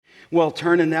Well,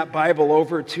 turn in that Bible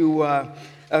over to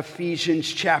Ephesians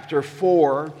chapter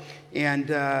 4, and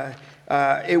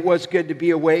it was good to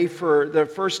be away for the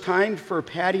first time for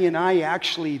Patty and I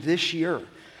actually this year,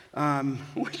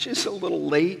 which is a little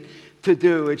late to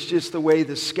do. It's just the way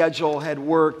the schedule had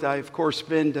worked. I've, of course,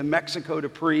 been to Mexico to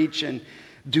preach and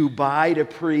Dubai to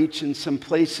preach and some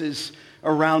places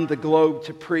around the globe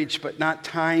to preach, but not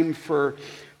time for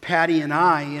Patty and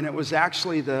I, and it was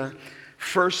actually the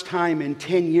first time in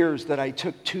 10 years that I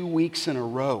took 2 weeks in a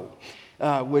row,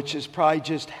 which is probably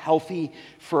just healthy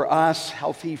for us,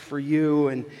 healthy for you,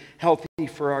 and healthy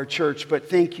for our church. But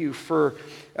thank you for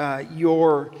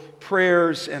your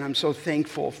prayers, and I'm so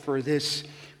thankful for this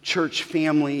church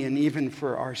family and even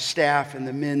for our staff and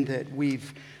the men that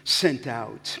we've sent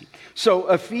out.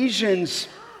 So Ephesians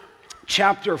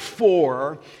chapter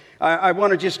 4, I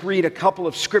want to just read a couple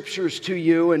of scriptures to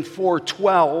you in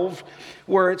 4:12,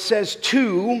 where it says,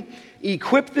 "To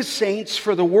equip the saints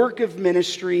for the work of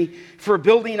ministry, for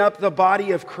building up the body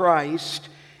of Christ,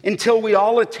 until we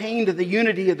all attain to the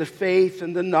unity of the faith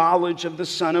and the knowledge of the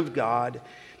Son of God,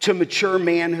 to mature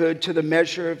manhood, to the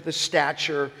measure of the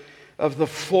stature of the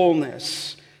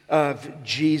fullness of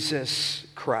Jesus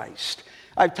Christ."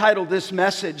 I've titled this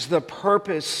message, "The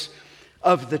Purpose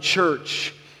of the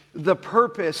Church." The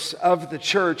purpose of the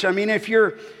church. I mean, if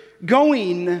you're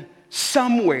going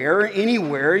somewhere,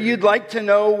 anywhere, you'd like to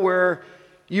know where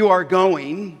you are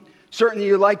going. Certainly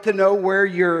you'd like to know where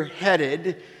you're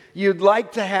headed. You'd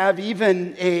like to have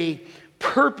even a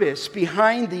purpose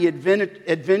behind the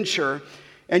adventure.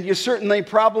 And you certainly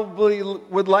probably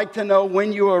would like to know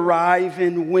when you arrive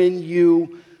and when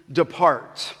you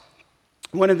depart.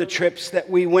 One of the trips that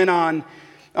we went on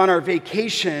our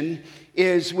vacation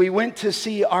is we went to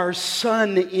see our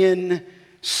son in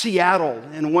Seattle.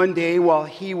 And one day while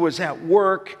he was at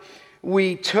work,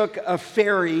 we took a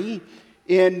ferry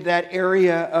in that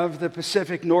area of the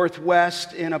Pacific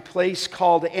Northwest in a place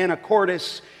called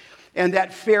Anacortes. And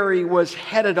that ferry was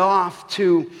headed off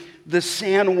to the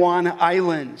San Juan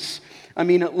Islands. I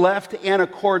mean, it left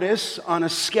Anacortes on a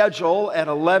schedule at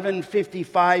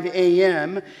 11:55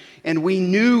 a.m., and we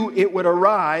knew it would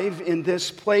arrive in this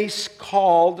place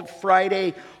called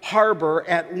Friday Harbor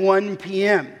at 1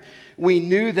 p.m. We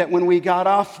knew that when we got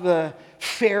off the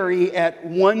ferry at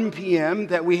 1 p.m.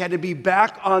 that we had to be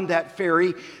back on that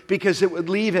ferry because it would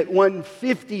leave at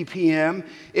 1:50 p.m.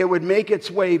 It would make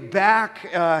its way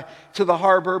back to the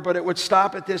harbor, but it would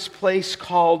stop at this place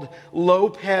called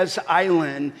Lopez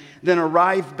Island, then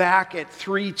arrive back at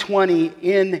 3:20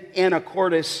 in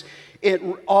Anacortes. It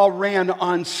all ran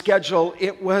on schedule.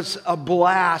 It was a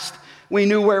blast. We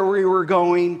knew where we were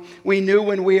going. We knew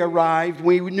when we arrived.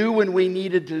 We knew when we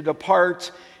needed to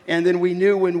depart. And then we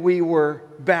knew when we were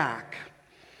back.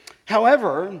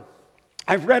 However,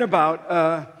 I've read about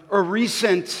a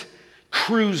recent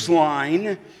cruise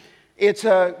line. It's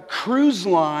a cruise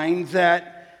line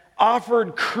that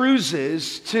offered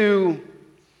cruises to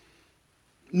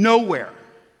nowhere,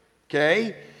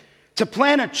 okay? To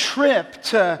plan a trip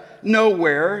to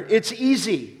nowhere, it's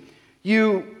easy.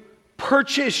 You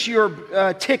purchase your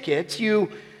tickets, you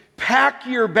pack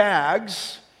your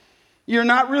bags. You're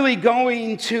not really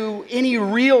going to any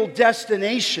real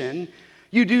destination.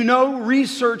 You do no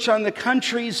research on the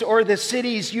countries or the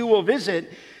cities you will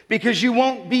visit because you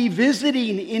won't be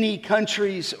visiting any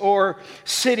countries or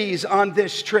cities on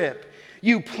this trip.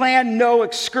 You plan no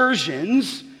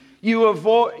excursions.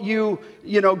 You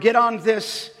get on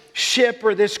this ship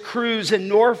or this cruise in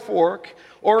Norfolk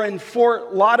or in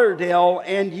Fort Lauderdale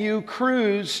and you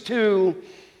cruise to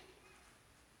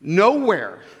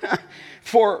nowhere.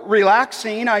 For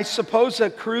relaxing, I suppose a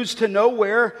cruise to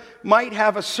nowhere might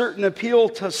have a certain appeal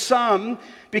to some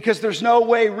because there's no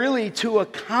way really to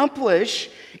accomplish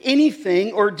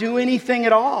anything or do anything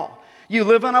at all. You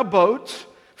live on a boat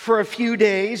for a few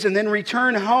days and then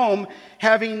return home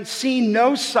having seen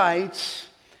no sights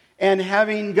and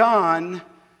having gone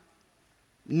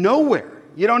nowhere.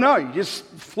 You don't know. You just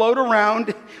float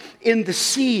around in the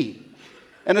sea.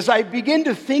 And as I begin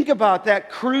to think about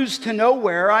that cruise to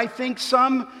nowhere, I think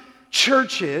some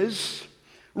churches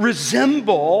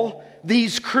resemble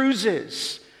these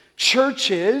cruises.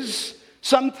 Churches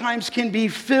sometimes can be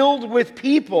filled with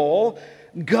people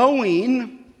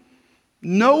going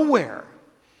nowhere.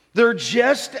 They're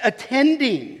just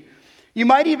attending. You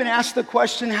might even ask the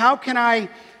question, how can I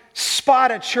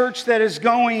spot a church that is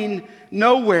going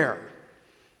nowhere?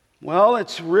 Well,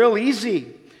 it's real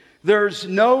easy. There's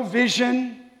no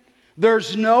vision,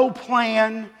 there's no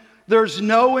plan, There's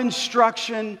no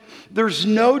instruction. There's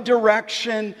no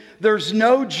direction. There's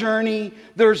no journey.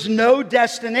 There's no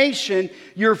destination.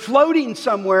 You're floating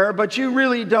somewhere, but you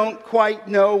really don't quite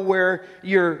know where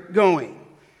you're going.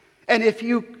 And if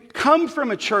you come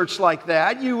from a church like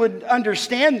that, you would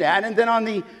understand that. And then on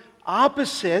the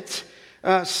opposite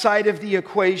side of the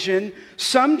equation,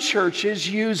 some churches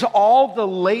use all the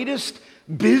latest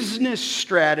business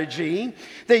strategy.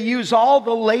 They use all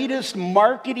the latest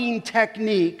marketing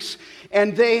techniques,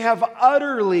 and they have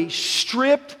utterly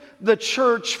stripped the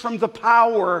church from the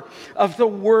power of the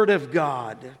Word of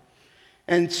God.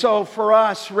 And so for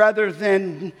us, rather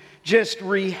than just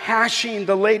rehashing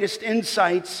the latest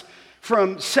insights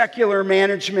from secular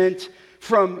management,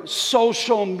 from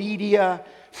social media,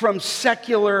 from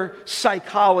secular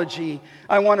psychology,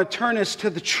 I want to turn us to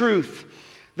the truth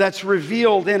that's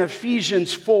revealed in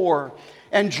Ephesians 4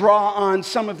 and draw on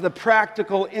some of the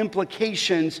practical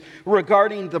implications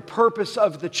regarding the purpose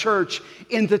of the church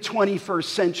in the 21st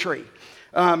century.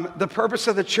 The purpose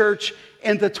of the church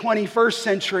in the 21st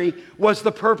century was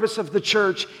the purpose of the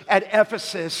church at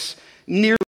Ephesus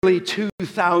nearly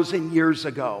 2,000 years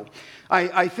ago.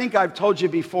 I think I've told you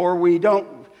before, we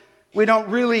don't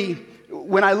really,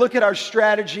 when I look at our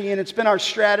strategy, and it's been our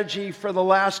strategy for the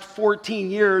last 14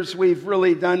 years, we've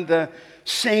really done the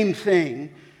same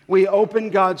thing. We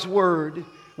open God's Word,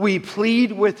 we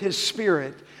plead with His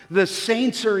Spirit, the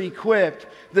saints are equipped,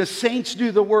 the saints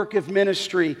do the work of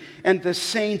ministry, and the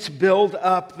saints build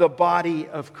up the body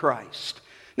of Christ.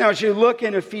 Now, as you look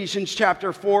in Ephesians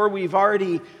chapter 4, we've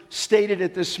already stated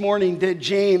it this morning, did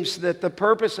James, that the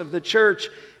purpose of the church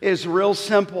is real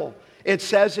simple. It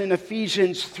says in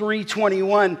Ephesians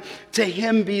 3:21, to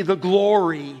Him be the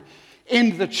glory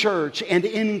in the church and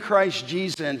in Christ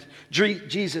Jesus,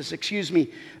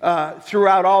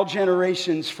 throughout all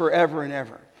generations, forever and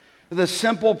ever. The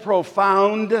simple,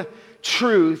 profound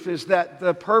truth is that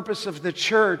the purpose of the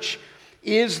church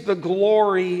is the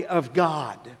glory of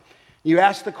God. You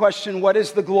ask the question, what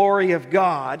is the glory of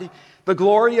God? The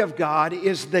glory of God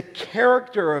is the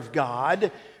character of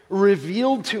God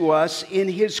revealed to us in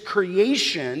His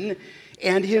creation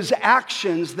and His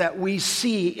actions that we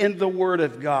see in the Word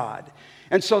of God.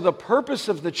 And so the purpose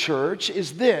of the church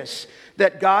is this,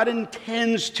 that God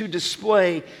intends to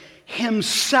display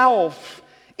Himself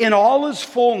in all His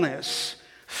fullness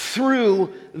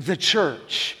through the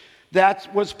church.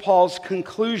 That was Paul's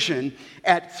conclusion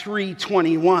at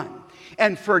 3:21.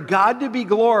 And for God to be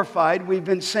glorified, we've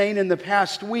been saying in the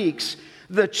past weeks,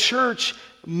 the church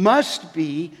must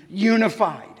be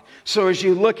unified. So as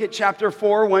you look at chapter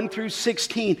 4, 1 through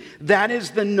 16, that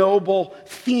is the noble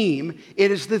theme.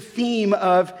 It is the theme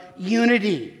of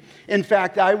unity. In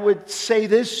fact, I would say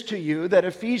this to you, that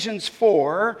Ephesians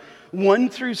 4, 1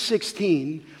 through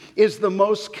 16 is the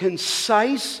most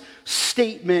concise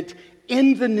statement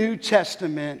in the New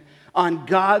Testament on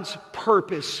God's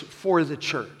purpose for the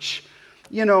church.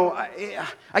 You know,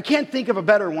 I can't think of a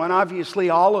better one. Obviously,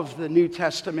 all of the New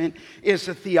Testament is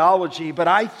a theology, but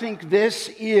I think this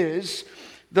is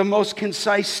the most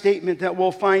concise statement that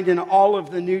we'll find in all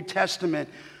of the New Testament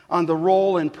on the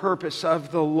role and purpose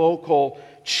of the local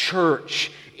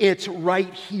church. It's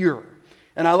right here.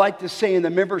 And I like to say in the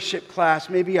membership class,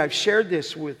 maybe I've shared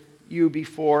this with you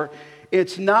before,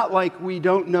 it's not like we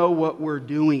don't know what we're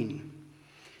doing.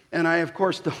 And I, of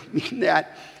course, don't mean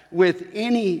that with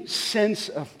any sense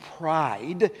of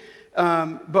pride,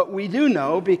 but we do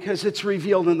know because it's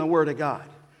revealed in the Word of God.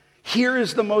 Here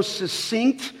is the most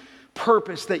succinct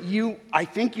purpose that I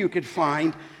think you could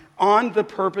find on the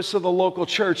purpose of the local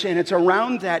church, and it's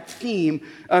around that theme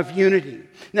of unity.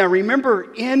 Now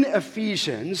remember, in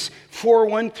Ephesians 4,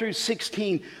 1 through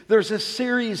 16, there's a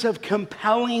series of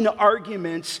compelling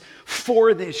arguments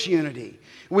for this unity.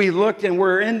 We looked, and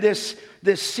we're in this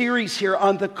series here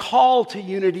on the call to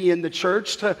unity in the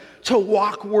church, to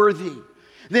walk worthy.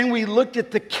 Then we looked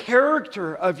at the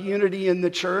character of unity in the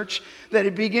church, that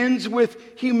it begins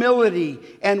with humility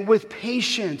and with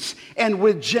patience and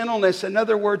with gentleness. In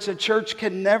other words, a church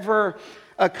can never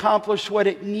accomplish what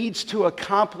it needs to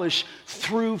accomplish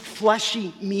through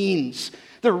fleshy means.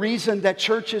 The reason that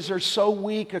churches are so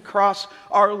weak across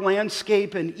our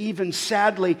landscape and even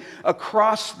sadly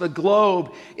across the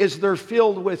globe is they're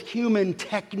filled with human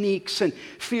techniques and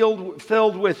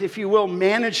filled with, if you will,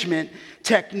 management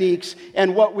techniques.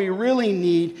 And what we really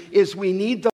need is we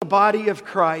need the body of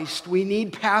Christ. We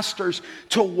need pastors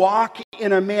to walk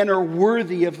in a manner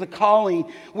worthy of the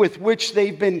calling with which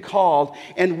they've been called.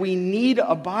 And we need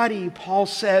a body, Paul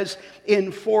says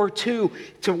in 4:2,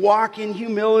 to walk in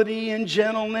humility and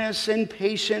gentleness and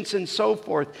patience and so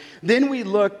forth. Then we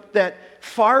looked that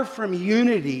far from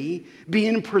unity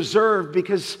being preserved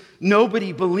because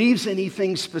nobody believes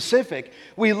anything specific,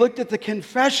 we looked at the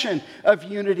confession of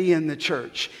unity in the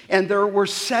church. And there were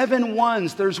 7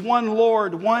 ones. There's one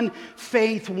Lord, one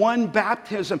faith, one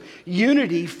baptism.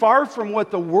 Unity, far from what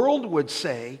the world would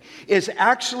say, is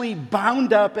actually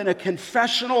bound up in a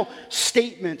confessional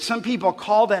statement. Some people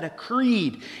call that a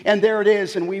creed. And there it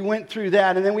is. And we went through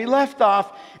that. And then we left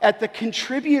off at the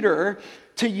contributor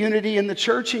to unity in the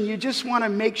church. And you just want to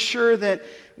make sure that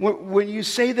when you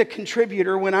say the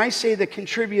contributor, when I say the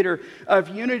contributor of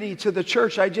unity to the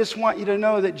church, I just want you to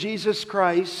know that Jesus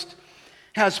Christ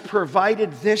has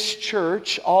provided this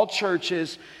church, all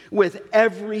churches, with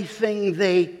everything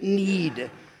they need.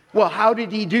 Well, how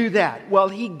did he do that? Well,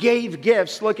 he gave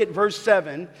gifts. Look at verse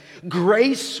 7.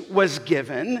 Grace was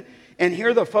given. And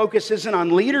here the focus isn't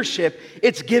on leadership.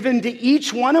 It's given to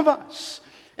each one of us.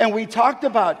 And we talked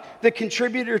about the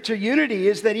contributor to unity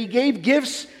is that he gave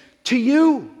gifts to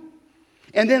you.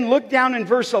 And then look down in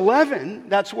verse 11.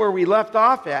 That's where we left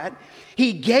off at.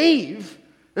 He gave,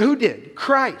 who did?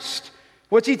 Christ.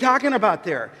 What's he talking about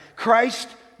there? Christ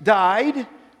died,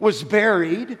 was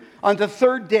buried. On the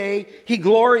 3rd day, he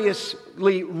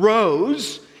gloriously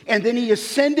rose. And then he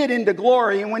ascended into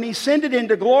glory. And when he ascended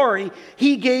into glory,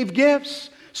 he gave gifts.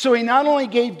 So he not only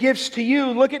gave gifts to you,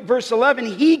 look at verse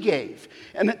 11, he gave.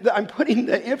 And I'm putting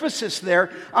the emphasis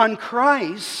there on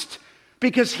Christ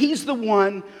because he's the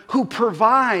one who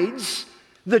provides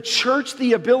the church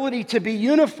the ability to be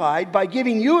unified by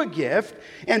giving you a gift.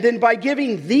 And then by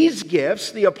giving these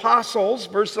gifts, the apostles,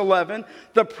 verse 11,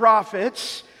 the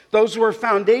prophets, those were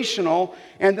foundational.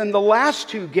 And then the last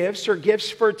 2 gifts are gifts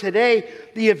for today,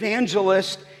 the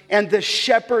evangelist and the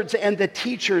shepherds and the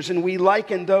teachers. And we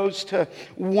liken those to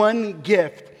one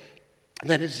gift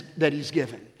that he's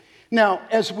given. Now,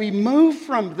 as we move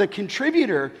from the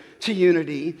contributor to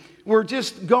unity, we're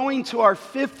just going to our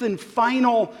 5th and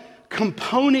final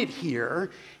component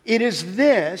here. It is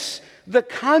this, the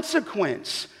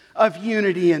consequence of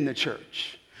unity in the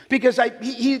church. Because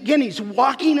he's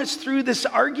walking us through this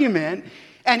argument,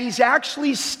 and he's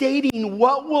actually stating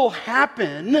what will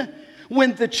happen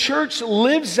when the church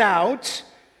lives out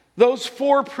those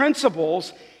 4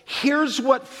 principles. Here's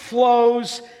what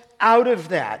flows out of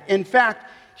that. In fact,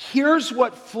 here's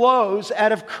what flows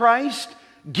out of Christ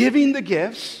giving the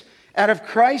gifts, out of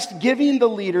Christ giving the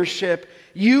leadership,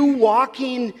 you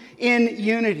walking in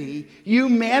unity, you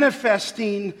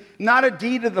manifesting not a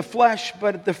deed of the flesh,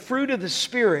 but the fruit of the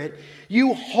Spirit,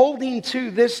 you holding to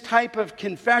this type of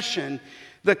confession,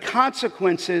 the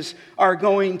consequences are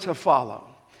going to follow.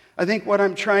 I think what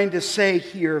I'm trying to say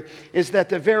here is that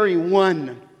the very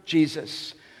one,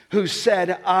 Jesus, who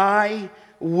said, I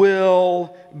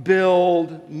will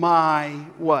build my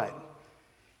what?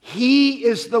 He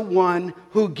is the one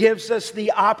who gives us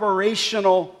the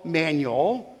operational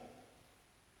manual.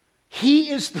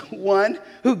 He is the one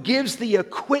who gives the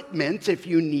equipment, if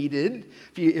you needed,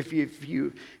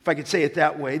 if I could say it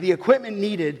that way, the equipment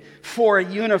needed for a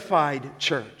unified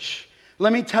church.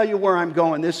 Let me tell you where I'm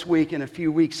going this week and a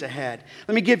few weeks ahead.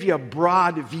 Let me give you a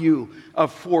broad view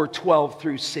of 4:12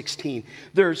 through 16.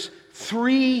 There's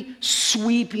 3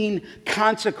 sweeping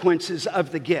consequences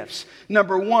of the gifts.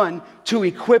 Number 1, to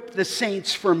equip the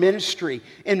saints for ministry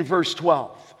in verse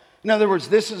 12. In other words,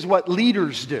 this is what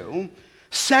leaders do.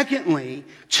 Secondly,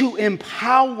 to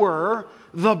empower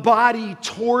the body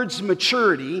towards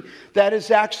maturity. That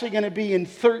is actually going to be in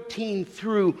 13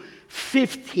 through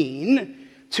 15.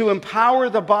 To empower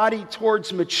the body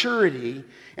towards maturity.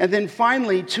 And then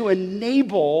finally, to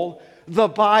enable the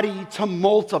body to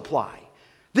multiply.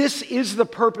 This is the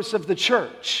purpose of the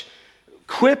church.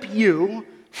 Equip you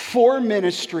for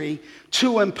ministry,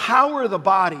 to empower the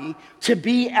body to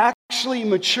be actually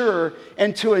mature,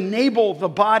 and to enable the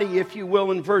body, if you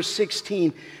will, in verse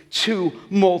 16, to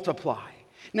multiply.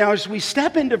 Now, as we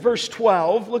step into verse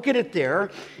 12, look at it there.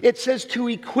 It says to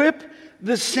equip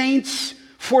the saints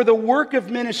for the work of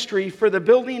ministry, for the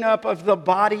building up of the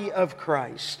body of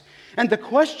Christ. And the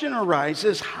question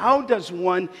arises, how does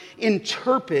one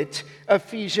interpret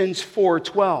Ephesians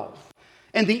 4:12?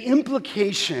 And the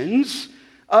implications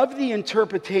of the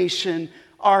interpretation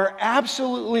are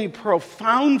absolutely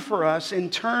profound for us in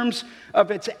terms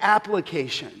of its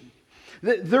application.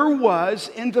 There was,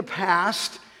 in the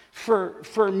past,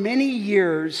 for many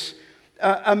years,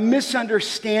 a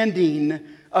misunderstanding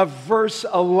of verse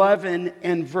 11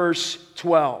 and verse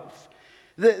 12.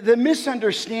 The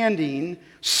misunderstanding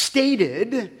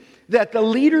stated that the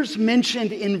leaders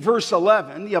mentioned in verse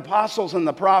 11, the apostles and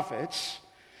the prophets,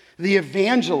 the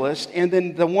evangelist, and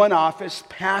then the one office,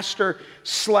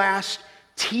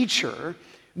 pastor/teacher,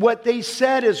 What they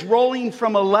said is rolling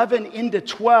from 11 into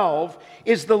 12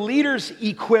 is the leaders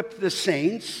equip the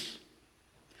saints.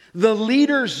 The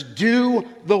leaders do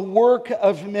the work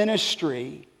of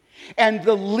ministry. And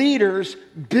the leaders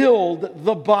build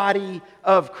the body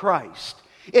of Christ.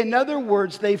 In other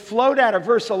words, they flowed out of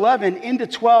verse 11 into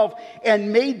 12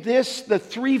 and made this the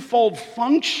threefold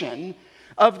function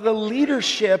of the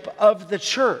leadership of the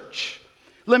church.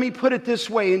 Let me put it this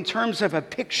way in terms of a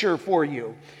picture for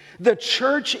you. The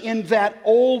church in that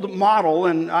old model,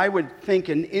 and I would think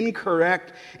an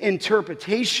incorrect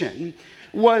interpretation,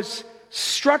 was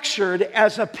structured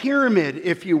as a pyramid,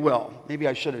 if you will. Maybe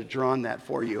I should have drawn that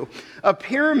for you. A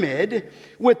pyramid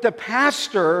with the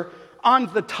pastor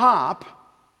on the top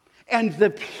and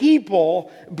the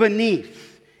people beneath.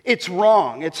 It's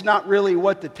wrong. It's not really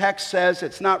what the text says.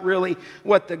 It's not really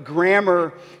what the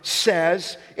grammar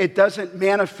says. It doesn't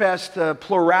manifest the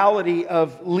plurality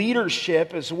of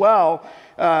leadership as well.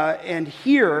 And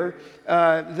here,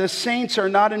 the saints are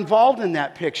not involved in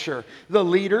that picture. The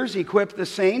leaders equip the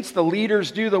saints. The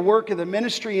leaders do the work of the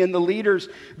ministry, and the leaders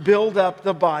build up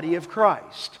the body of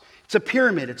Christ. It's a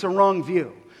pyramid. It's a wrong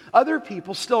view. Other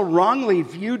people still wrongly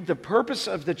viewed the purpose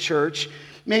of the church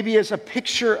maybe as a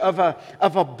picture of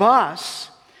a bus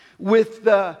with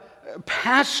the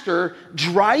pastor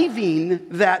driving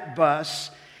that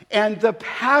bus and the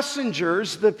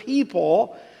passengers, the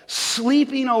people,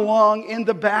 sleeping along in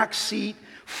the back seat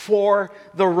for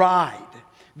the ride.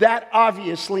 That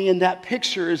obviously in that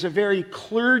picture is a very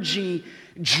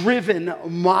clergy-driven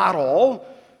model.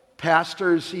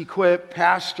 Pastors equip,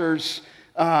 pastors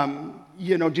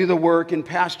do the work, and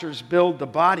pastors build the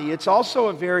body. It's also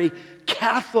a very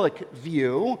Catholic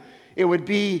view. It would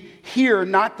be here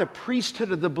not the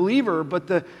priesthood of the believer, but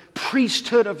the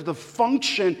priesthood of the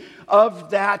function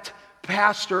of that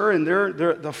pastor and they're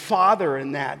the father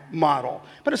in that model.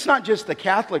 But it's not just the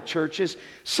Catholic churches.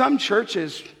 Some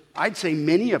churches, I'd say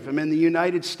many of them in the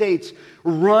United States,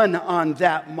 run on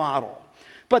that model.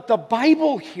 But the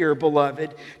Bible here,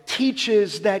 beloved,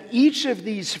 teaches that each of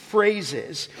these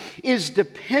phrases is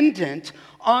dependent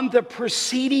on the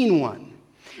preceding one.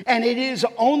 And it is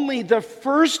only the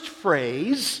first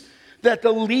phrase that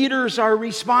the leaders are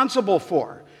responsible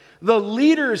for. The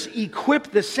leaders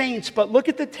equip the saints, but look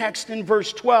at the text in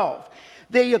verse 12.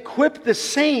 They equip the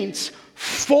saints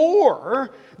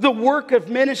for the work of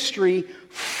ministry,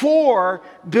 for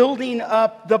building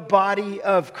up the body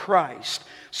of Christ.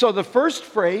 So the first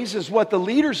phrase is what the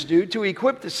leaders do to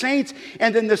equip the saints,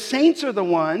 and then the saints are the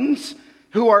ones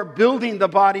who are building the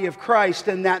body of Christ.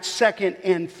 And that second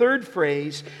and third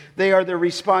phrase, they are the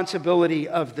responsibility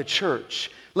of the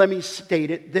church. Let me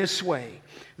state it this way.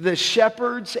 The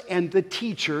shepherds and the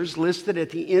teachers listed at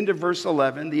the end of verse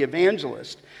 11, the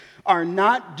evangelists, are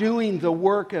not doing the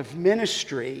work of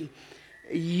ministry.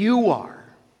 You are.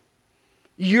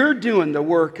 You're doing the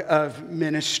work of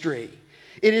ministry.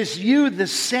 It is you, the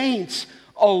saints,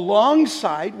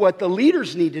 alongside what the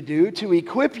leaders need to do to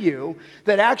equip you,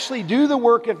 that actually do the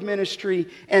work of ministry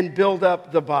and build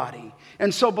up the body.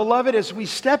 And so, beloved, as we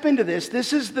step into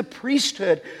this is the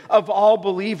priesthood of all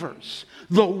believers.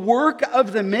 The work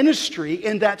of the ministry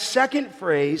in that second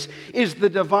phrase is the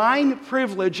divine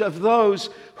privilege of those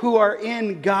who are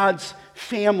in God's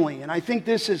family. And I think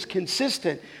this is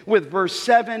consistent with verse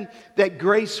 7, that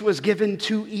grace was given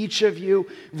to each of you.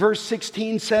 Verse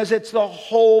 16 says it's the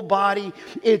whole body.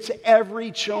 It's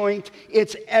every joint.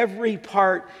 It's every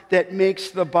part that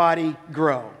makes the body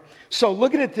grow. So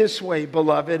look at it this way,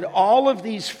 beloved. All of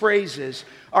these phrases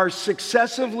are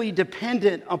successively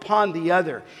dependent upon the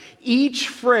other. Each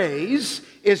phrase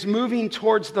is moving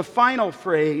towards the final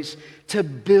phrase to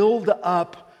build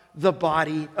up the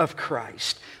body of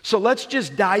Christ. So let's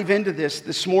just dive into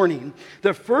this morning.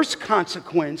 The first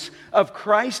consequence of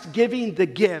Christ giving the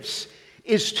gifts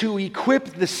is to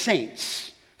equip the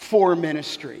saints for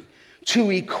ministry.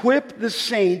 To equip the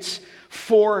saints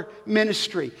for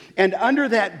ministry. And under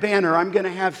that banner, I'm going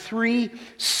to have 3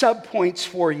 subpoints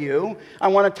for you. I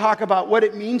want to talk about what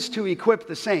it means to equip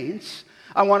the saints.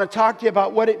 I want to talk to you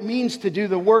about what it means to do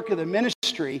the work of the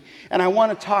ministry. And I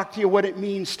want to talk to you what it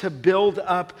means to build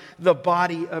up the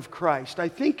body of Christ. I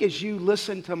think as you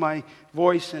listen to my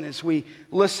voice and as we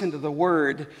listen to the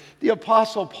word, the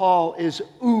Apostle Paul is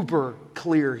uber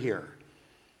clear here.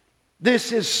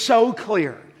 This is so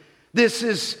clear. This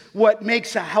is what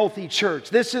makes a healthy church.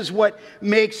 This is what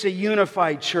makes a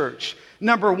unified church.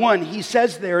 Number 1, he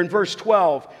says there in verse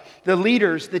 12, the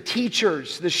leaders, the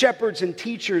teachers, the shepherds and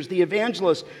teachers, the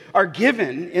evangelists are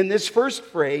given in this first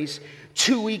phrase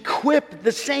to equip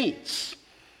the saints.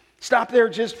 Stop there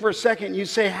just for a second. You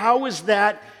say, how is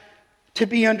that to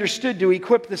be understood, to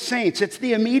equip the saints. It's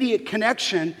the immediate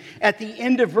connection at the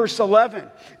end of verse 11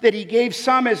 that he gave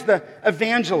some as the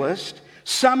evangelist,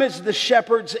 some as the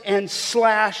shepherds and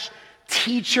 /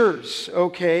 teachers,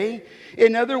 okay?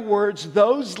 In other words,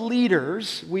 those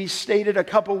leaders, we stated a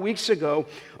couple weeks ago,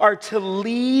 are to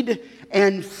lead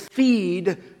and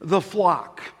feed the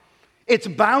flock. It's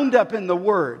bound up in the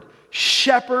word.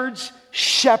 Shepherds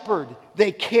shepherd.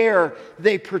 They care,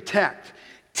 they protect.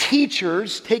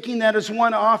 Teachers, taking that as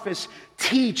one office,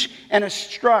 teach and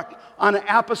instruct on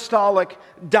apostolic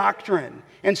doctrine.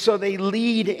 And so they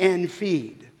lead and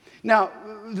feed. Now,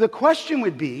 the question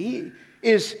would be,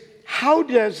 is how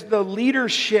does the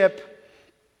leadership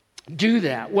do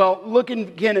that? Well, look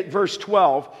again at verse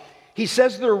 12. He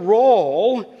says their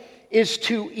role is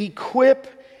to equip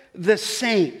the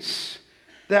saints.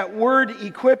 That word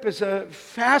equip is a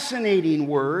fascinating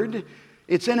word.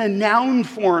 It's in a noun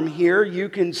form here. You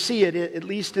can see it, at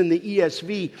least in the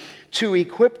ESV, to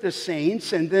equip the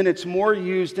saints. And then it's more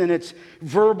used in its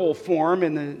verbal form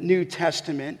in the New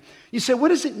Testament. You say, what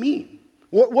does it mean?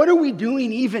 What are we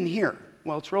doing even here?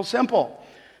 Well, it's real simple.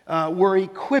 We're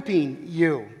equipping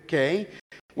you, okay?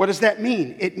 What does that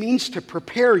mean? It means to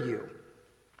prepare you.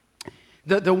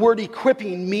 The word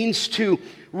equipping means to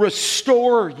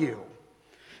restore you.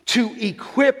 To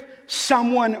equip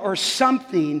someone or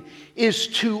something is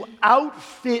to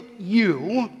outfit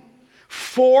you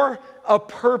for a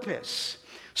purpose.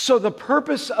 So the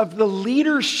purpose of the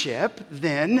leadership,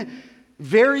 then,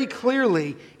 very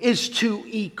clearly, is to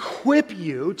equip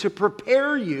you, to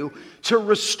prepare you, to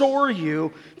restore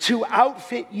you, to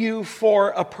outfit you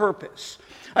for a purpose.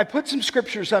 I put some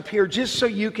scriptures up here just so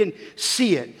you can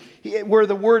see it, where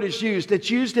the word is used. It's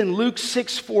used in Luke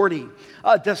 6:40.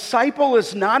 A disciple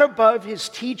is not above his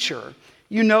teacher.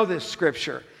 You know this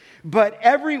scripture. But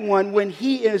everyone, when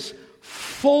he is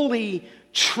fully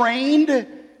trained,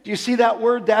 do you see that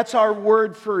word? That's our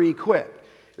word for equip.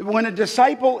 When a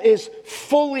disciple is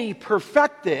fully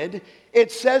perfected,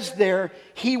 it says there,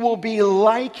 he will be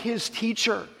like his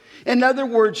teacher. In other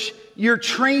words, you're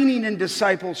training in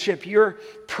discipleship. You're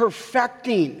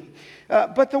perfecting.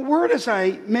 But the word, as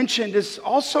I mentioned, is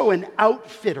also an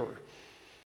outfitter.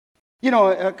 You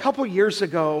know, a couple years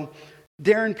ago,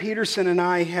 Darren Peterson and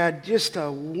I had just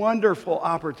a wonderful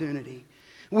opportunity.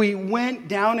 We went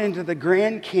down into the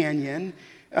Grand Canyon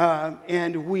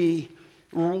and we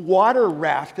water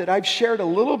rafted. I've shared a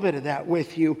little bit of that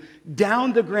with you,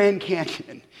 down the Grand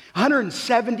Canyon,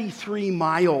 173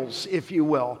 miles, if you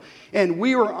will. And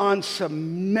we were on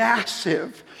some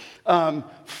massive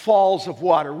falls of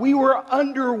water. We were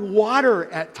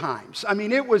underwater at times. I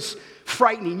mean, it was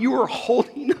frightening. You were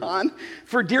holding on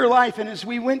for dear life. And as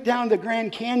we went down the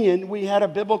Grand Canyon, we had a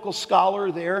biblical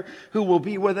scholar there who will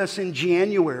be with us in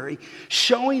January,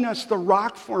 showing us the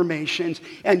rock formations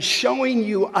and showing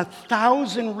you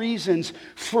 1,000 reasons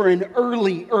for an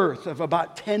early Earth of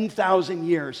about 10,000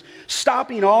 years,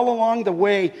 stopping all along the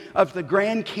way of the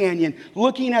Grand Canyon,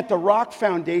 looking at the rock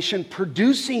foundation,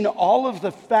 producing all of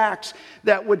the facts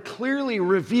that would clearly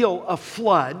reveal a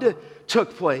flood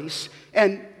took place.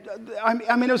 And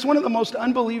I mean, it was one of the most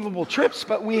unbelievable trips,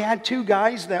 but we had two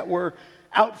guys that were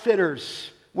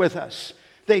outfitters with us.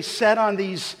 They sat on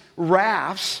these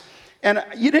rafts, and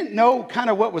you didn't know kind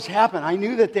of what was happening. I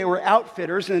knew that they were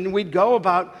outfitters, and we'd go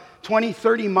about 20,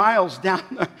 30 miles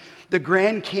down the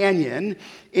Grand Canyon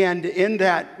and in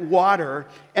that water,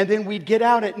 and then we'd get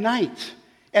out at night.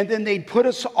 And then they'd put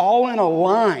us all in a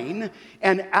line,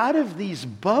 and out of these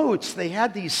boats, they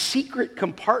had these secret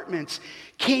compartments,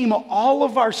 came all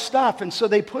of our stuff. And so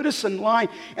they put us in line,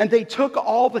 and they took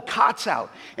all the cots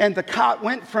out. And the cot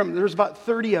went from, there was about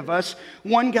 30 of us,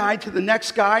 one guy to the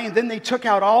next guy, and then they took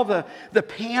out all the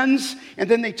pans, and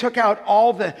then they took out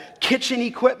all the kitchen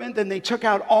equipment, then they took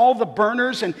out all the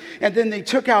burners, and then they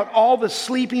took out all the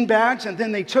sleeping bags, and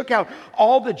then they took out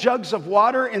all the jugs of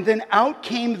water, and then out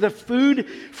came the food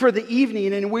for the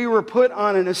evening, and we were put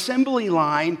on an assembly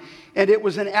line, and it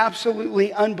was an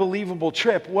absolutely unbelievable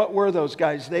trip. What were those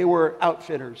guys? They were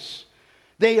outfitters.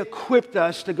 They equipped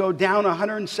us to go down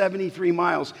 173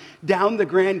 miles, down the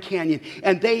Grand Canyon,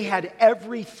 and they had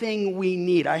everything we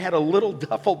need. I had a little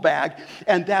duffel bag,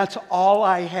 and that's all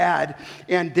I had.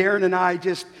 And Darren and I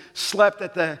just slept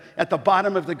at the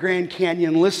bottom of the Grand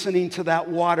Canyon, listening to that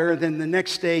water. Then the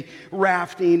next day,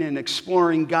 rafting and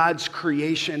exploring God's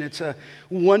creation. It's a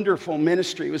wonderful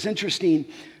ministry. It was interesting.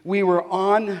 We were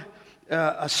on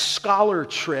a scholar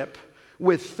trip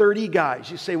with 30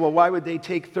 guys. You say, well, why would they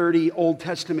take 30 Old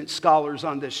Testament scholars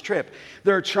on this trip?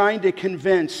 They're trying to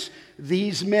convince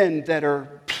these men that are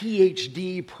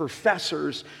PhD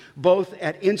professors, both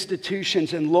at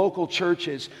institutions and local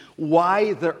churches,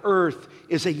 why the earth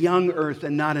is a young earth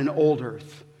and not an old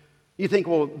earth. You think,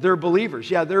 well, they're believers.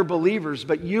 Yeah, they're believers,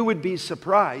 but you would be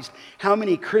surprised how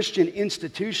many Christian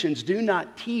institutions do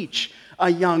not teach a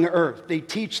young earth. They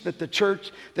teach that the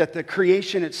church, that the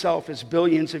creation itself is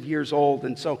billions of years old.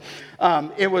 And so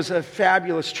it was a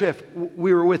fabulous trip.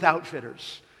 We were with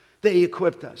outfitters. They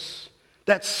equipped us.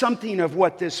 That's something of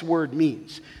what this word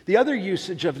means. The other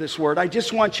usage of this word, I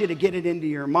just want you to get it into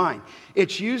your mind.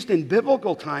 It's used in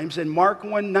biblical times in Mark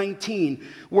 1:19,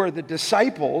 where the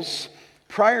disciples,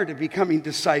 prior to becoming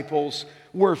disciples,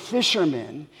 were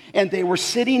fishermen, and they were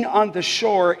sitting on the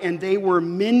shore and they were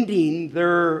mending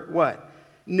their what?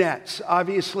 Nets.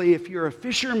 Obviously, if you're a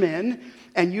fisherman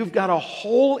and you've got a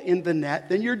hole in the net,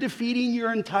 then you're defeating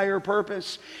your entire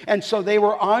purpose. And so they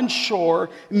were on shore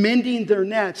mending their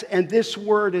nets, and this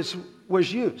word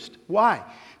was used. Why?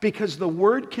 Because the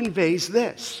word conveys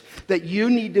this, that you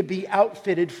need to be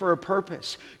outfitted for a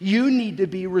purpose. You need to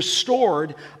be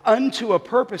restored unto a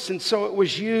purpose. And so it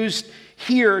was used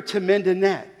here to mend a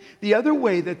net. The other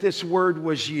way that this word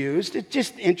was used, it's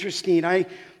just interesting.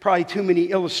 Probably too many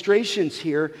illustrations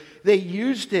here. They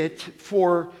used it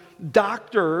for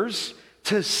doctors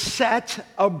to set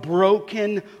a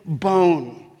broken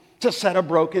bone. To set a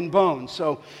broken bone.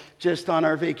 So just on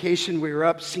our vacation, we were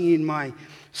up seeing my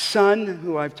son,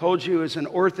 who I've told you is an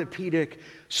orthopedic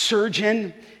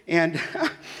surgeon, and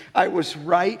I was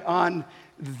right on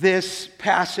this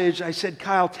passage. I said,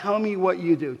 Kyle, tell me what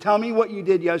you do. Tell me what you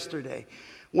did yesterday.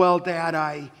 Well, Dad,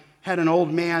 I had an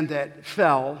old man that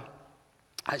fell.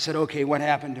 I said, okay, what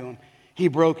happened to him? He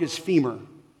broke his femur.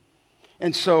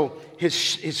 And so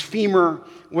his femur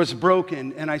was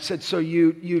broken. And I said, so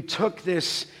you took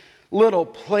this little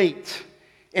plate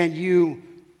and you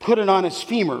put it on his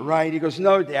femur, right? He goes,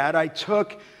 no, Dad, I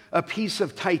took a piece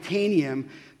of titanium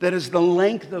that is the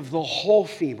length of the whole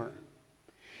femur.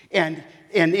 And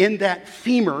in that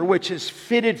femur, which is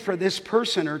fitted for this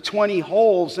person, are 20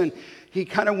 holes. And he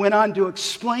kind of went on to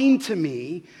explain to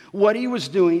me what he was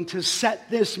doing to set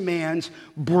this man's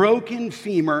broken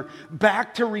femur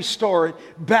back, to restore it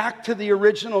back to the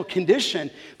original condition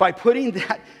by putting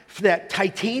that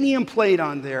titanium plate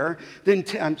on there. Then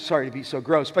I'm sorry to be so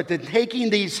gross, but then taking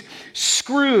these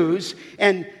screws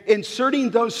and inserting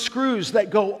those screws that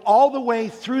go all the way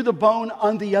through the bone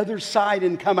on the other side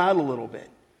and come out a little bit.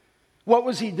 What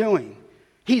was he doing?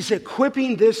 He's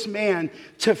equipping this man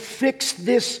to fix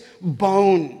this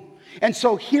bone. And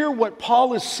so here what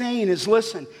Paul is saying is,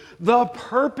 listen, the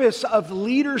purpose of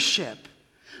leadership,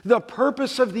 the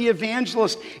purpose of the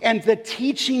evangelist and the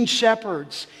teaching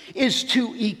shepherds is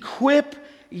to equip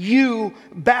you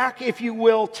back, if you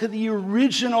will, to the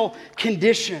original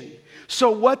condition. So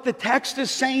what the text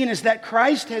is saying is that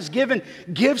Christ has given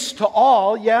gifts to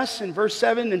all, yes, in verse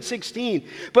 7 and 16,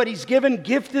 but he's given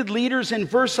gifted leaders in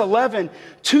verse 11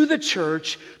 to the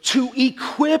church to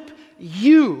equip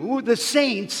you, the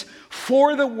saints,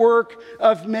 for the work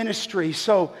of ministry.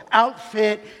 So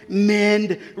outfit,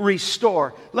 mend,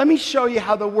 restore. Let me show you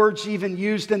how the word's even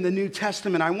used in the New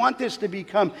Testament. I want this to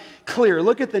become clear.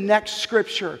 Look at the next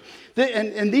scripture.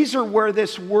 And these are where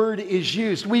this word is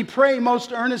used. We pray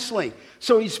most earnestly.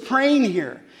 So he's praying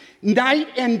here, night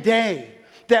and day,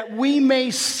 that we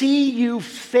may see you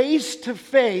face to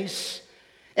face.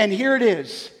 And here it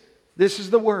is. This is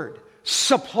the word.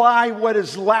 Supply what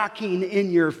is lacking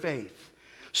in your faith.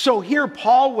 So here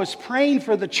Paul was praying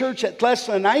for the church at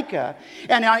Thessalonica,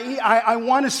 and I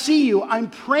want to see you. I'm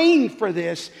praying for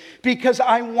this because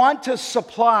I want to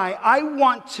supply, I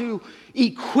want to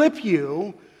equip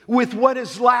you with what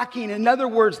is lacking. In other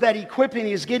words, that equipping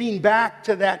is getting back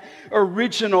to that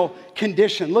original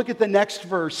condition. Look at the next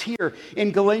verse here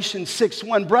in Galatians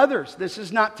 6:1. Brothers, this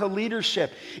is not to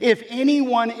leadership. If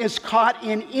anyone is caught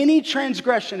in any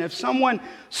transgression, if someone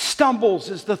stumbles,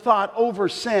 is the thought, over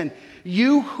sin,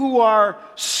 you who are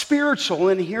spiritual,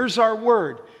 and here's our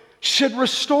word, should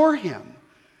restore him.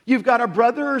 You've got a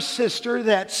brother or sister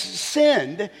that's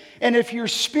sinned, and if you're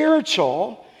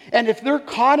spiritual, and if they're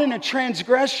caught in a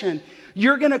transgression,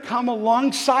 you're going to come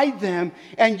alongside them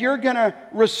and you're going to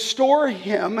restore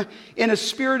him in a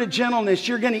spirit of gentleness.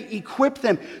 You're going to equip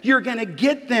them. You're going to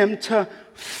get them to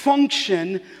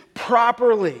function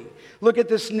properly. Look at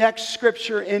this next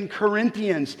scripture in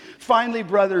Corinthians. Finally,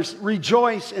 brothers,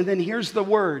 rejoice. And then here's the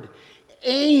word.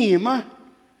 Aim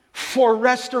for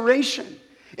restoration.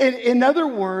 In other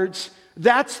words,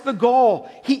 that's the goal.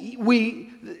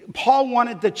 Paul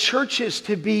wanted the churches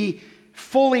to be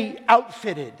fully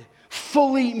outfitted,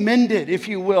 fully mended, if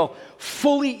you will,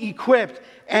 fully equipped.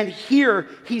 And here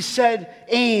he said,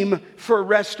 aim for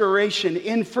restoration.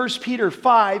 In 1 Peter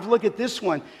 5, look at this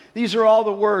one. These are all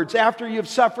the words. After you've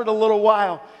suffered a little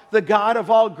while, the God of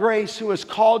all grace, who has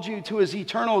called you to his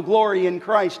eternal glory in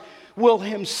Christ, will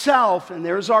himself, and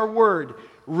there's our word,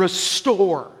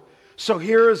 restore. So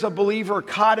here is a believer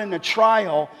caught in a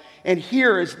trial, and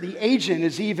here is the agent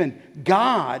is even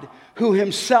God, who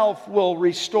himself will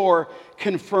restore,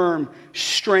 confirm,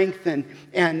 strengthen,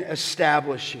 and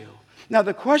establish you. Now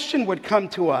the question would come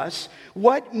to us,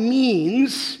 what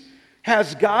means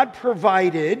has God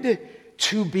provided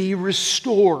to be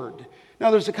restored?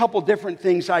 Now there's a couple different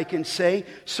things I can say.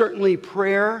 Certainly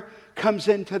prayer comes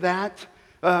into that.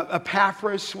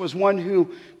 Epaphras was one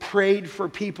who prayed for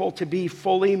people to be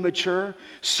fully mature.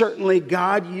 Certainly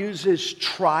God uses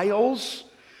trials.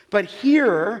 But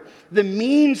here, the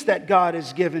means that God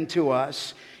has given to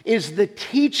us is the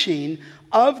teaching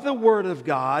of the Word of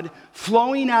God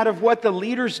flowing out of what the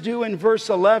leaders do in verse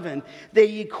 11.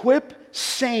 They equip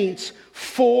saints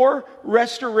for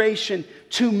restoration,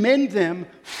 to mend them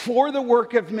for the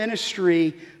work of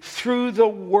ministry through the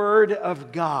Word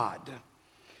of God.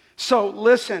 So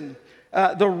listen,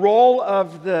 the role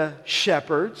of the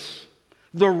shepherds,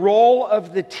 the role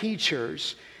of the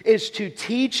teachers is to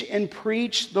teach and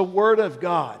preach the Word of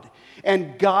God.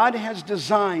 And God has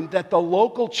designed that the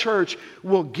local church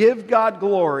will give God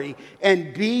glory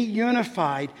and be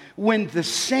unified when the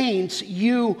saints,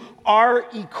 you are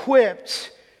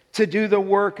equipped to do the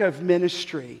work of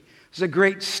ministry. There's a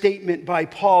great statement by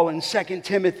Paul in 2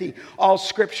 Timothy. All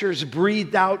scripture is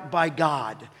breathed out by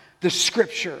God, the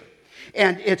scripture.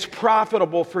 And it's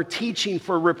profitable for teaching,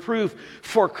 for reproof,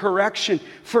 for correction,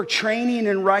 for training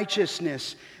in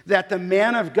righteousness, that the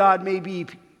man of God may be,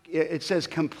 it says,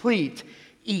 complete,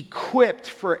 equipped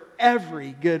for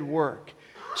every good work.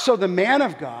 So the man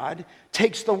of God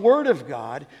takes the Word of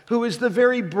God, who is the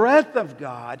very breath of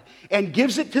God, and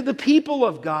gives it to the people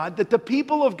of God, that the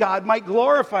people of God might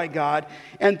glorify God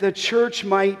and the church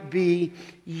might be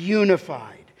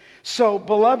unified. So,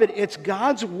 beloved, it's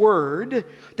God's Word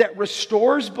that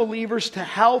restores believers to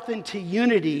health and to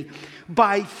unity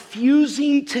by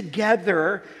fusing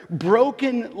together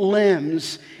broken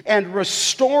limbs and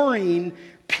restoring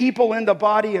people in the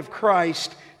body of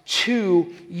Christ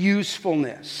to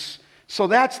usefulness. So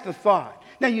that's the thought.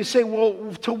 Now you say,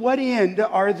 well, to what end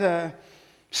are the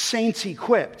saints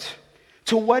equipped?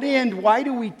 To what end? Why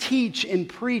do we teach and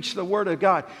preach the Word of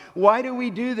God? Why do we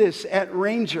do this at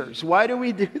Rangers? Why do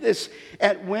we do this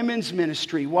at women's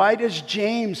ministry? Why does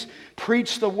James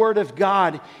preach the Word of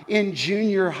God in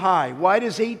junior high? Why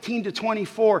does 18 to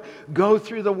 24 go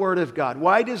through the Word of God?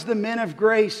 Why does the men of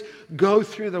grace go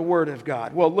through the Word of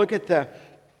God? Well, look at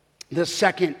the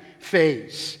second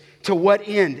phase. To what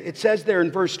end? It says there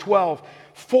in verse 12,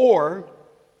 for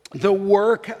the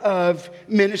work of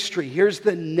ministry. Here's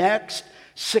the next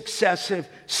successive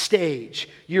stage.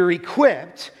 You're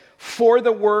equipped for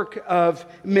the work of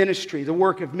ministry. The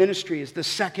work of ministry is the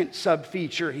second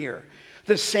sub-feature here.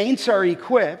 The saints are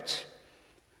equipped,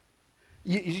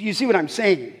 you see what I'm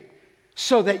saying,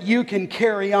 so that you can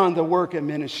carry on the work of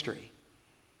ministry.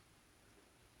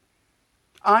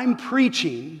 I'm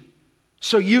preaching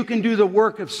so you can do the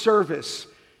work of service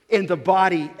in the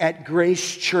body at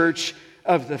Grace Church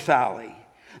of the Valley.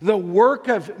 The work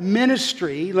of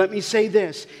ministry, let me say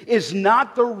this, is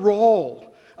not the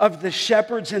role of the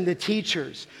shepherds and the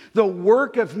teachers. The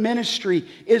work of ministry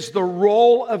is the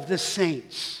role of the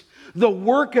saints. The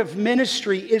work of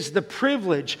ministry is the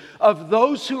privilege of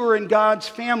those who are in God's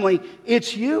family.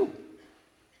 It's you.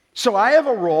 So I have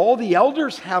a role. The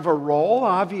elders have a role,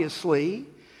 obviously.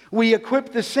 We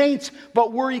equip the saints,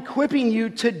 but we're equipping you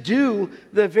to do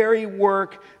the very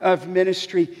work of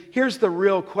ministry. Here's the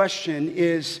real question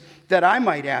is that I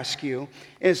might ask you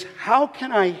is, how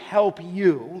can I help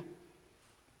you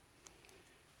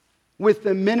with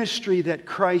the ministry that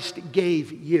Christ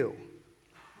gave you?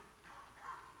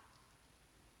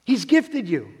 He's gifted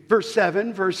you. Verse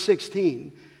 7, verse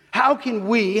 16. How can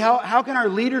our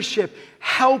leadership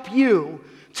help you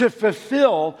to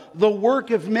fulfill the work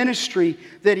of ministry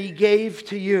that he gave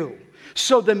to you?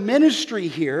 So the ministry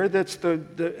here, that's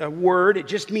the word, it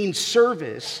just means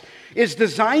service, is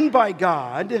designed by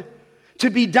God to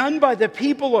be done by the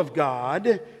people of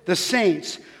God, the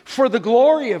saints, for the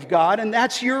glory of God, and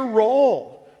that's your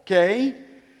role, okay?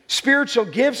 Spiritual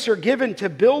gifts are given to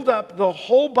build up the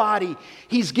whole body.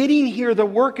 He's getting here, the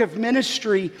work of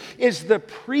ministry is the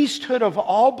priesthood of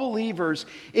all believers.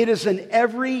 It is an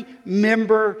every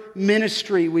member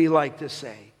ministry, we like to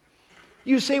say.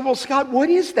 You say, well, Scott, what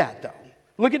is that though?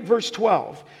 Look at verse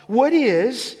 12. What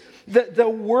is the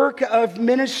work of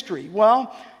ministry?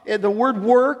 Well, the word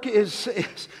work is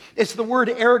the word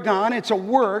ergon. It's a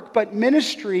work, but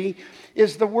ministry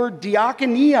is the word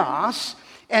diakonios,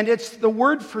 and it's the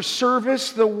word for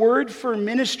service, the word for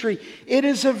ministry. It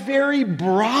is a very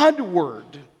broad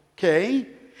word, okay?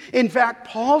 In fact,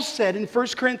 Paul said in 1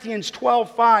 Corinthians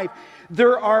 12:5,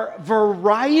 there are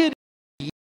varieties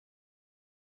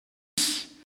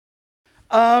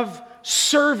of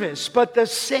service, but the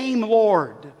same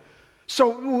Lord. So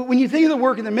when you think of the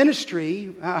work of the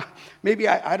ministry, maybe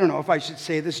I don't know if I should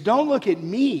say this, don't look at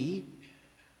me.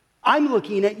 I'm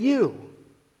looking at you.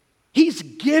 He's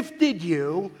gifted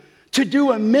you to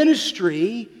do a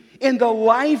ministry in the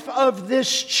life of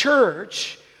this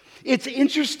church. It's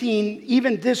interesting,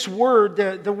 even this word,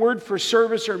 the word for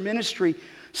service or ministry,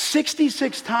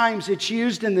 66 times it's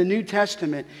used in the New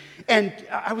Testament. And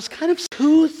I was kind of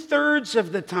 2/3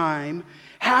 of the time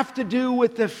have to do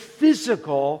with the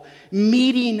physical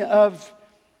meeting of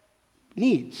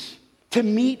needs, to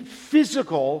meet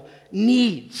physical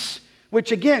needs.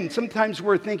 Which again, sometimes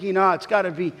we're thinking, it's got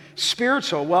to be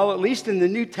spiritual. Well, at least in the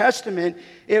New Testament,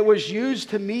 it was used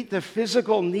to meet the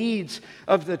physical needs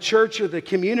of the church or the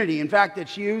community. In fact,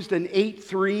 it's used in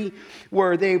 8:3,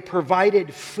 where they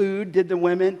provided food, did the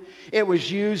women. It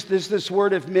was used, this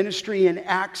word of ministry in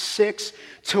Acts 6,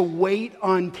 to wait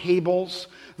on tables.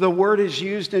 The word is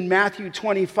used in Matthew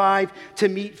 25 to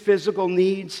meet physical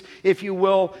needs, if you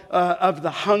will, of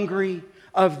the hungry,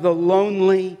 of the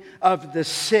lonely, of the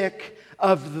sick,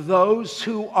 of those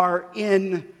who are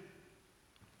in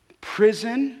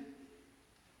prison,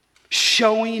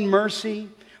 showing mercy,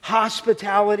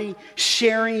 hospitality,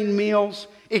 sharing meals.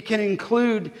 It can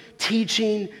include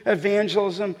teaching,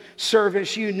 evangelism,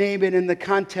 service, you name it. In the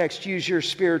context, use your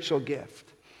spiritual gift.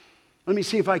 Let me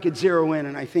see if I could zero in,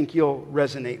 and I think you'll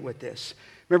resonate with this.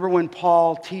 Remember when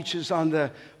Paul teaches on the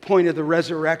point of the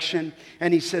resurrection,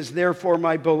 and he says, therefore,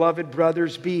 my beloved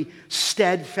brothers, be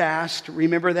steadfast.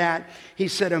 Remember that? He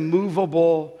said,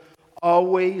 immovable,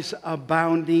 always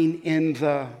abounding in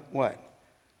the what?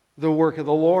 The work of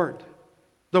the Lord.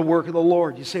 The work of the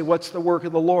Lord. You say, what's the work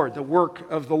of the Lord? The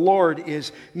work of the Lord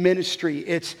is ministry.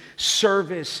 It's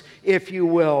service, if you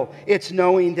will. It's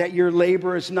knowing that your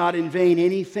labor is not in vain.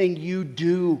 Anything you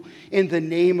do in the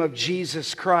name of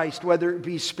Jesus Christ, whether it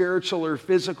be spiritual or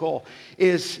physical,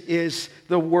 is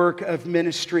the work of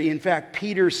ministry. In fact,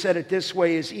 Peter said it this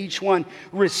way, as each one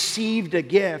received a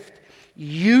gift,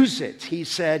 use it, he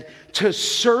said, to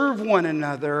serve one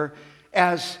another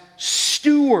as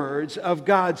stewards of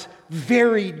God's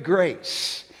varied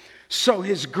grace. So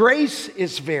his grace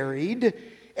is varied,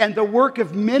 and the work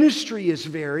of ministry is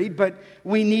varied, but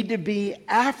we need to be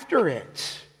after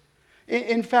it.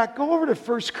 In fact, go over to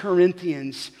 1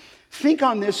 Corinthians. Think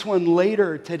on this one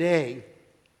later today,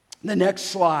 the next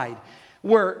slide,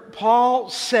 where Paul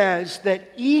says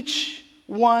that each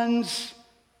one's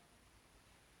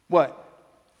what?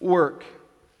 Work.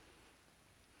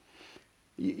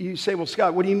 You say, well,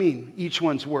 Scott, what do you mean, each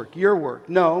one's work? Your work.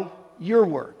 No, your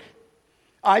work.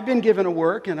 I've been given a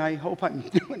work, and I hope I'm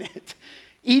doing it.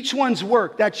 Each one's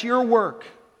work, that's your work.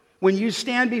 When you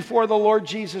stand before the Lord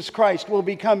Jesus Christ, will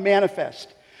become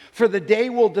manifest. For the day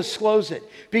will disclose it,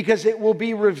 because it will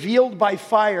be revealed by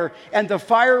fire, and the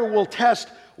fire will test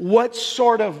what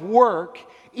sort of work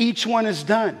each one has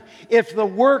done. If the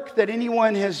work that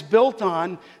anyone has built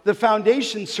on, the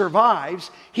foundation survives,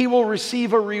 he will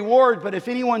receive a reward. But if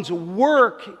anyone's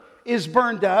work is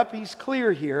burned up, he's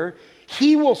clear here,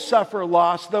 he will suffer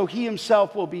loss, though he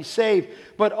himself will be saved,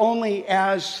 but only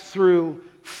as through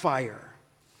fire.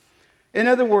 In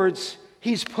other words,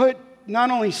 he's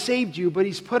not only saved you, but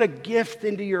he's put a gift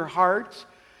into your heart.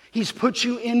 He's put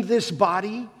you in this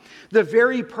body. The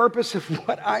very purpose of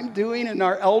what I'm doing and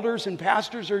our elders and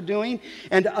pastors are doing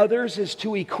and others is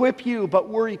to equip you, but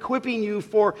we're equipping you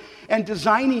for and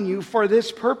designing you for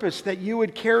this purpose, that you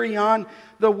would carry on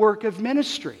the work of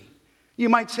ministry. You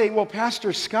might say, well,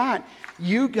 Pastor Scott,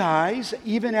 you guys,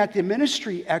 even at the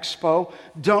Ministry Expo,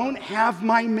 don't have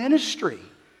my ministry.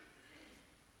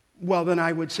 Well, then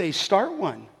I would say start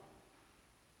one.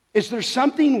 Is there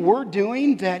something we're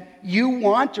doing that you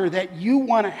want or that you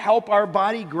want to help our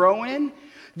body grow in?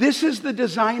 This is the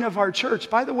design of our church.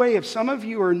 By the way, if some of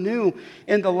you are new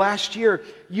in the last year,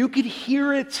 you could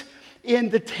hear it in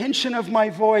the tension of my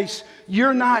voice.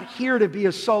 You're not here to be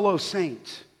a solo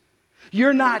saint.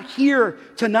 You're not here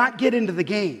to not get into the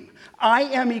game. I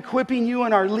am equipping you,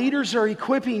 and our leaders are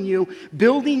equipping you,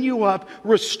 building you up,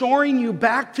 restoring you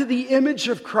back to the image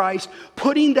of Christ,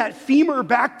 putting that femur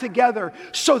back together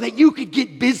so that you could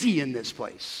get busy in this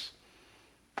place.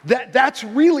 That's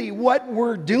really what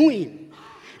we're doing.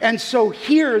 And so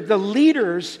here the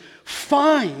leaders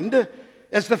find,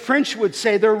 as the French would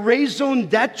say, their raison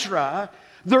d'etre,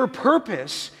 their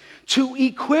purpose, to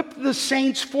equip the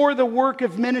saints for the work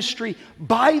of ministry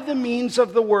by the means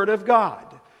of the Word of God.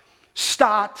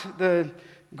 Stott, the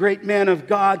great man of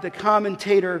God, the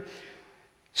commentator,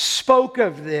 spoke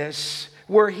of this,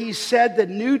 where he said the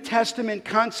New Testament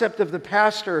concept of the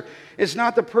pastor is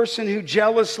not the person who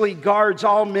jealously guards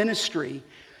all ministry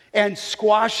and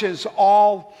squashes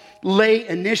all lay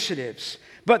initiatives,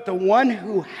 but the one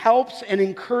who helps and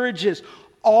encourages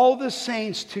all the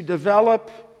saints to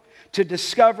develop, to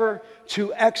discover,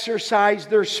 to exercise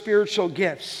their spiritual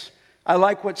gifts. I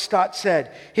like what Stott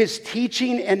said. His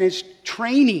teaching and his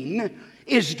training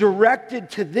is directed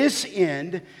to this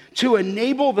end, to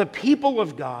enable the people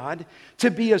of God to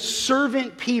be a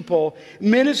servant people,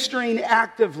 ministering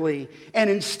actively. And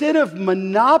instead of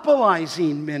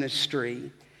monopolizing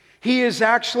ministry, he is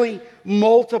actually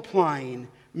multiplying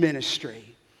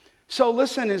ministry. So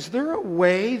listen, is there a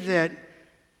way that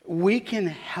we can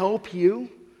help you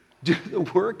do the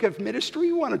work of ministry?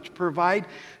 We want to provide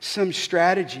some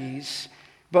strategies.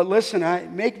 But listen,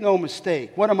 make no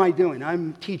mistake. What am I doing?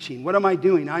 I'm teaching. What am I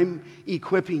doing? I'm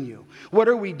equipping you. What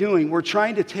are we doing? We're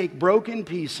trying to take broken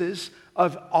pieces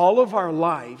of all of our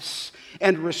lives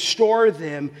and restore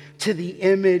them to the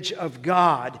image of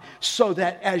God, so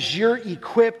that as you're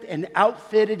equipped and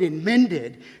outfitted and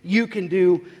mended, you can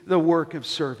do the work of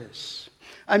service.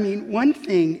 I mean, one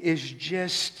thing is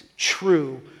just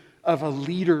true of a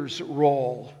leader's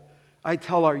role. I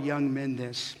tell our young men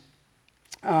this.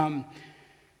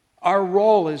 Our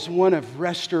role is one of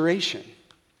restoration.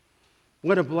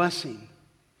 What a blessing.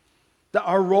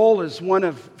 Our role is one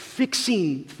of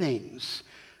fixing things.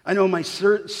 I know my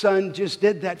son just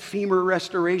did that femur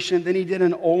restoration. Then he did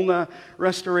an ulna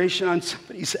restoration on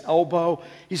somebody's elbow.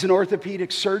 He's an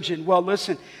orthopedic surgeon. Well,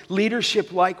 listen,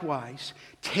 leadership likewise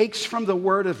takes from the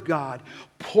Word of God,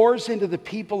 pours into the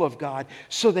people of God,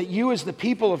 so that you as the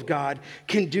people of God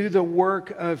can do the work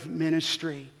of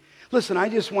ministry. Listen, I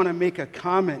just want to make a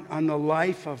comment on the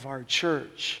life of our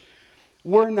church.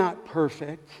 We're not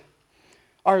perfect.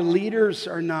 Our leaders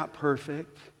are not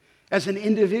perfect. As an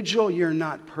individual, you're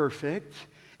not perfect.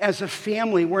 As a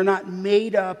family, we're not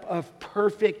made up of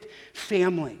perfect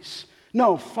families.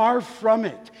 No, far from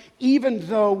it. Even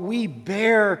though we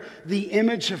bear the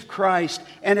image of Christ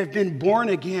and have been born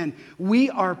again, we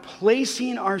are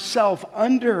placing ourselves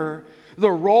under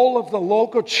the role of the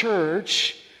local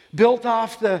church, built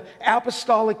off the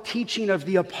apostolic teaching of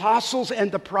the apostles and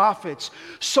the prophets,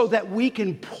 so that we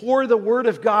can pour the Word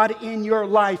of God in your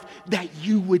life, that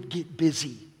you would get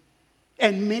busy.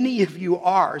 And many of you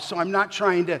are, so I'm not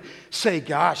trying to say,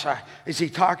 gosh, is he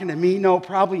talking to me? No,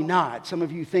 probably not. Some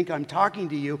of you think I'm talking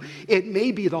to you. It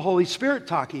may be the Holy Spirit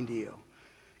talking to you.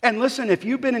 And listen, if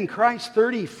you've been in Christ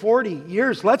 30, 40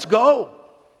 years, let's go.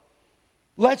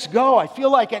 Let's go. I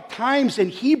feel like at times in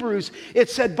Hebrews, it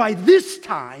said, by this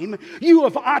time, you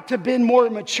have ought to been more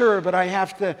mature, but I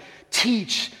have to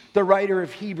teach, the writer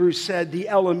of Hebrews said, the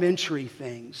elementary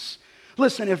things.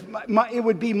 Listen, it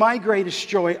would be my greatest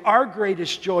joy, our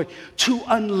greatest joy, to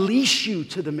unleash you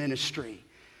to the ministry,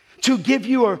 to give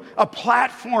you a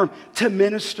platform to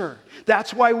minister.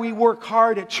 That's why we work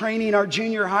hard at training our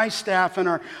junior high staff and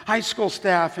our high school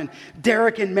staff, and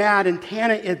Derek and Matt and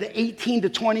Tana, the 18 to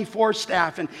 24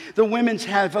 staff, and the women's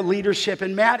have a leadership,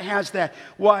 and Matt has that.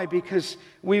 Why? Because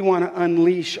we want to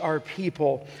unleash our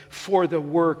people for the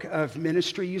work of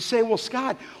ministry. You say, well,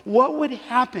 Scott, what would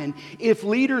happen if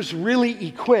leaders really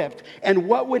equipped, and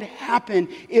what would happen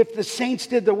if the saints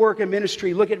did the work of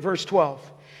ministry? Look at verse 12.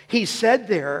 He said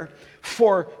there,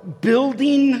 for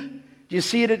building, do you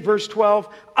see it at verse 12?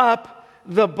 Up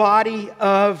the body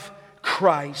of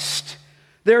Christ.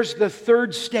 There's the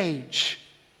third stage.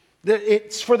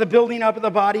 It's for the building up of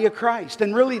the body of Christ.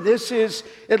 And really this is,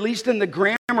 at least in the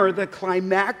grammar, the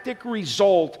climactic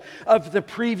result of the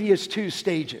previous two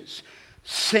stages.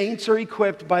 Saints are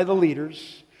equipped by the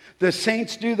leaders. The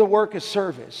saints do the work of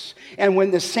service. And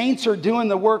when the saints are doing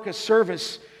the work of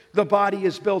service, the body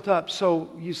is built up. So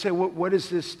you say, what is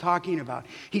this talking about?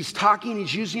 He's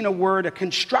using a word, a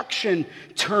construction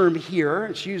term here.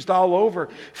 It's used all over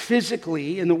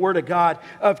physically in the Word of God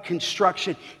of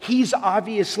construction. He's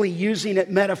obviously using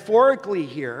it metaphorically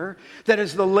here, that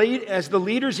as the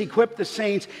leaders equip the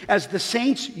saints, as the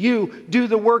saints, you do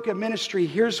the work of ministry,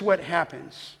 here's what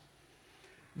happens.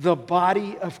 The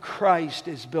body of Christ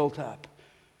is built up.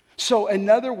 So in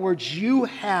other words, you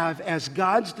have, as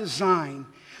God's design,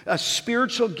 a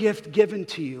spiritual gift given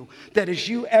to you, that as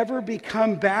you ever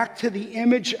become back to the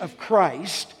image of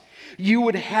Christ, You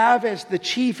would have as the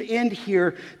chief end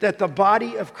here that the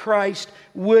body of Christ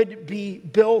would be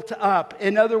built up.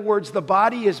 In other words, the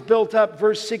body is built up,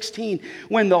 verse 16,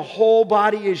 when the whole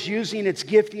body is using its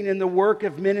gifting in the work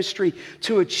of ministry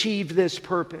to achieve this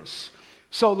purpose.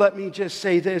 So let me just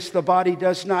say this, the body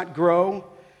does not grow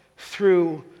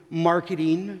through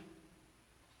marketing,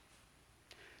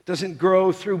 doesn't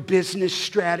grow through business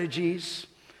strategies,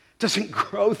 doesn't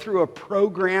grow through a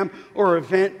program or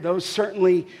event, though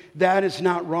certainly that is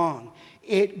not wrong.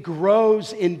 It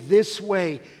grows in this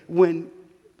way when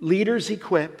leaders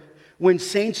equip, when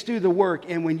saints do the work,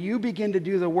 and when you begin to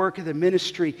do the work of the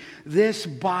ministry, this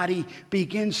body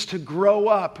begins to grow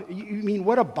up. You mean,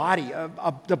 what a body,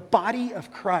 the body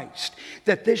of Christ.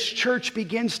 That this church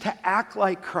begins to act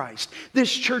like Christ.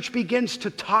 This church begins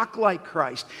to talk like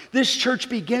Christ. This church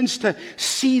begins to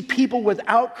see people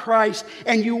without Christ,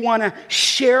 and you want to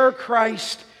share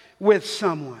Christ with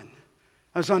someone.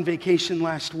 I was on vacation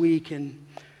last week, and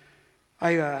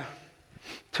I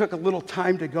took a little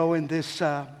time to go in this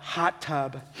hot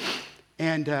tub,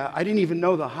 and I didn't even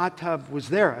know the hot tub was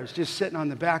there. I was just sitting on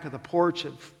the back of the porch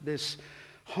of this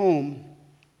home,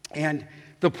 and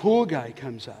the pool guy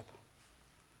comes up.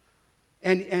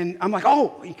 And I'm like,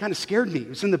 oh, he kind of scared me. It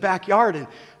was in the backyard, and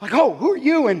I'm like, oh, who are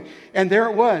you? And there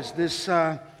it was, this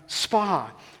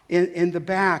spa in the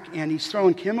back, and he's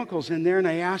throwing chemicals in there, and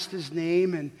I asked his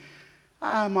name, and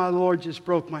my Lord just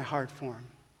broke my heart for him.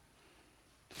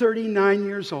 39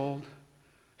 years old,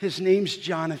 his name's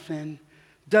Jonathan,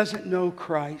 doesn't know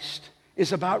Christ,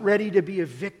 is about ready to be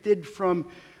evicted from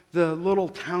the little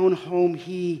town home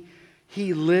he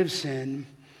lives in.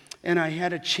 And I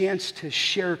had a chance to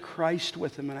share Christ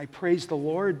with him, and I praise the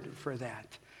Lord for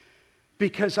that.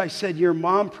 Because I said, your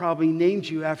mom probably named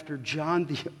you after John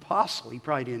the Apostle. He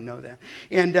probably didn't know that.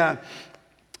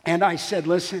 And I said,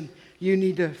 listen, you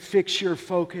need to fix your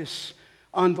focus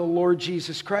on the Lord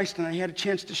Jesus Christ. And I had a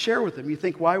chance to share with him. You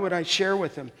think, why would I share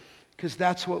with him? Because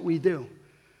that's what we do.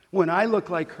 When I look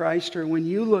like Christ, or when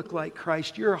you look like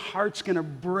Christ, your heart's going to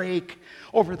break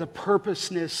over the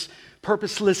purposelessness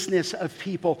of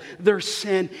people, their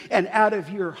sin, and out of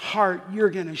your heart, you're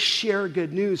going to share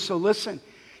good news. So listen,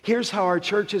 here's how our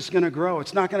church is going to grow.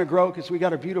 It's not going to grow because we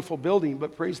got a beautiful building,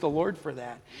 but praise the Lord for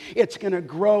that. It's going to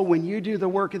grow when you do the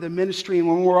work of the ministry, and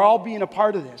when we're all being a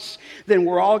part of this, then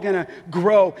we're all going to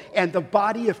grow, and the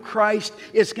body of Christ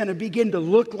is going to begin to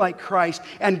look like Christ,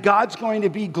 and God's going to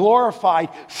be glorified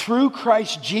through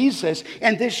Christ Jesus,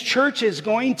 and this church is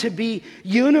going to be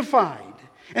unified.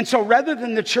 And so rather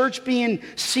than the church being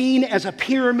seen as a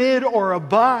pyramid or a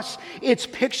bus, it's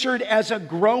pictured as a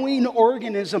growing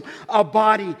organism, a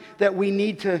body that we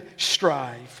need to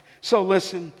strive. So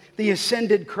listen, the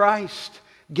ascended Christ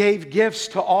gave gifts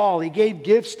to all. He gave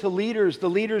gifts to leaders. The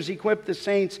leaders equip the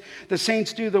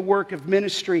saints do the work of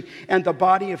ministry, and the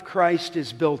body of Christ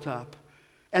is built up.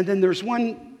 And then there's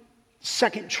one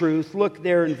second truth. Look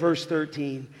there in verse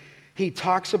 13. He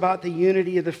talks about the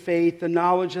unity of the faith, the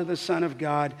knowledge of the Son of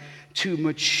God, to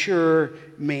mature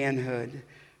manhood.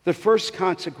 The first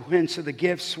consequence of the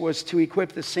gifts was to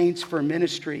equip the saints for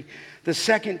ministry. The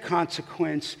second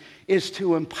consequence is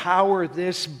to empower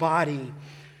this body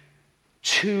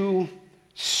to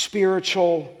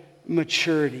spiritual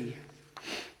maturity.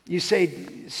 You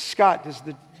say, Scott,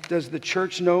 does the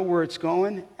church know where it's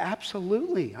going?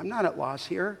 Absolutely. I'm not at loss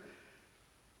here.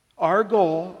 Our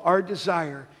goal, our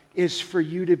desire, is for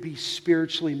you to be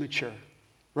spiritually mature,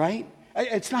 right?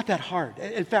 It's not that hard.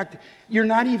 In fact,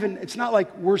 it's not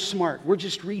like we're smart. We're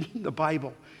just reading the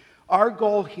Bible. Our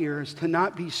goal here is to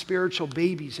not be spiritual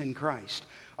babies in Christ.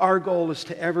 Our goal is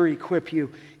to ever equip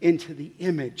you into the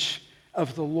image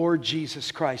of the Lord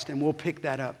Jesus Christ. And we'll pick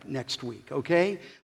that up next week, okay?